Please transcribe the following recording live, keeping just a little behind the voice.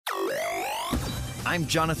I'm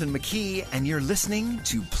Jonathan McKee, and you're listening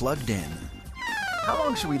to Plugged In. How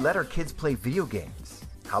long should we let our kids play video games?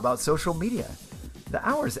 How about social media? The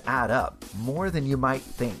hours add up, more than you might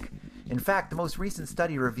think. In fact, the most recent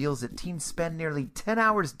study reveals that teens spend nearly 10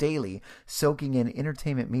 hours daily soaking in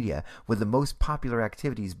entertainment media, with the most popular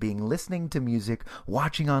activities being listening to music,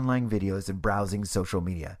 watching online videos, and browsing social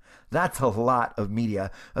media. That's a lot of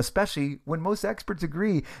media, especially when most experts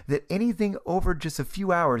agree that anything over just a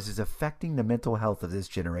few hours is affecting the mental health of this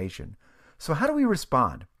generation. So how do we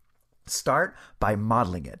respond? Start by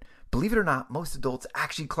modeling it. Believe it or not, most adults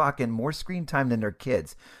actually clock in more screen time than their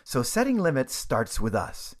kids, so setting limits starts with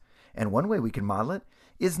us. And one way we can model it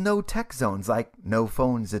is no tech zones, like no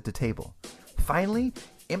phones at the table. Finally,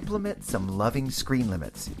 implement some loving screen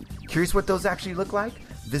limits. Curious what those actually look like?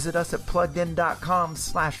 Visit us at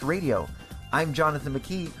pluggedin.com/radio. I'm Jonathan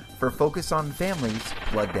McKee for Focus on Families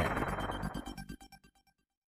Plugged In.